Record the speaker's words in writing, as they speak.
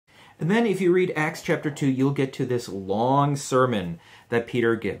And then if you read Acts chapter 2, you'll get to this long sermon that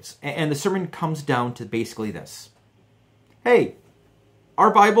Peter gives. And the sermon comes down to basically this. Hey,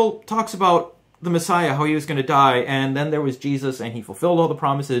 our Bible talks about the Messiah, how he was going to die, and then there was Jesus, and he fulfilled all the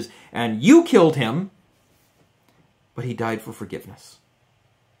promises, and you killed him, but he died for forgiveness.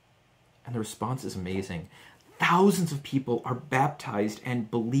 And the response is amazing. Thousands of people are baptized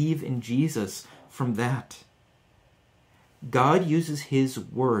and believe in Jesus from that. God uses his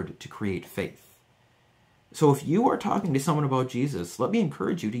word to create faith. So if you are talking to someone about Jesus, let me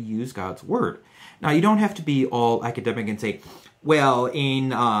encourage you to use God's word. Now, you don't have to be all academic and say, well, in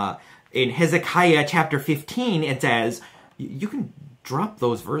Hezekiah chapter 15, it says, you can drop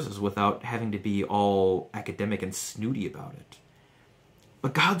those verses without having to be all academic and snooty about it.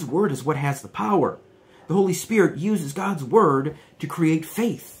 But God's word is what has the power. The Holy Spirit uses God's word to create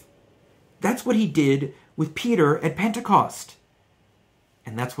faith. That's what he did with Peter at Pentecost.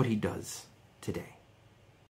 And that's what he does today.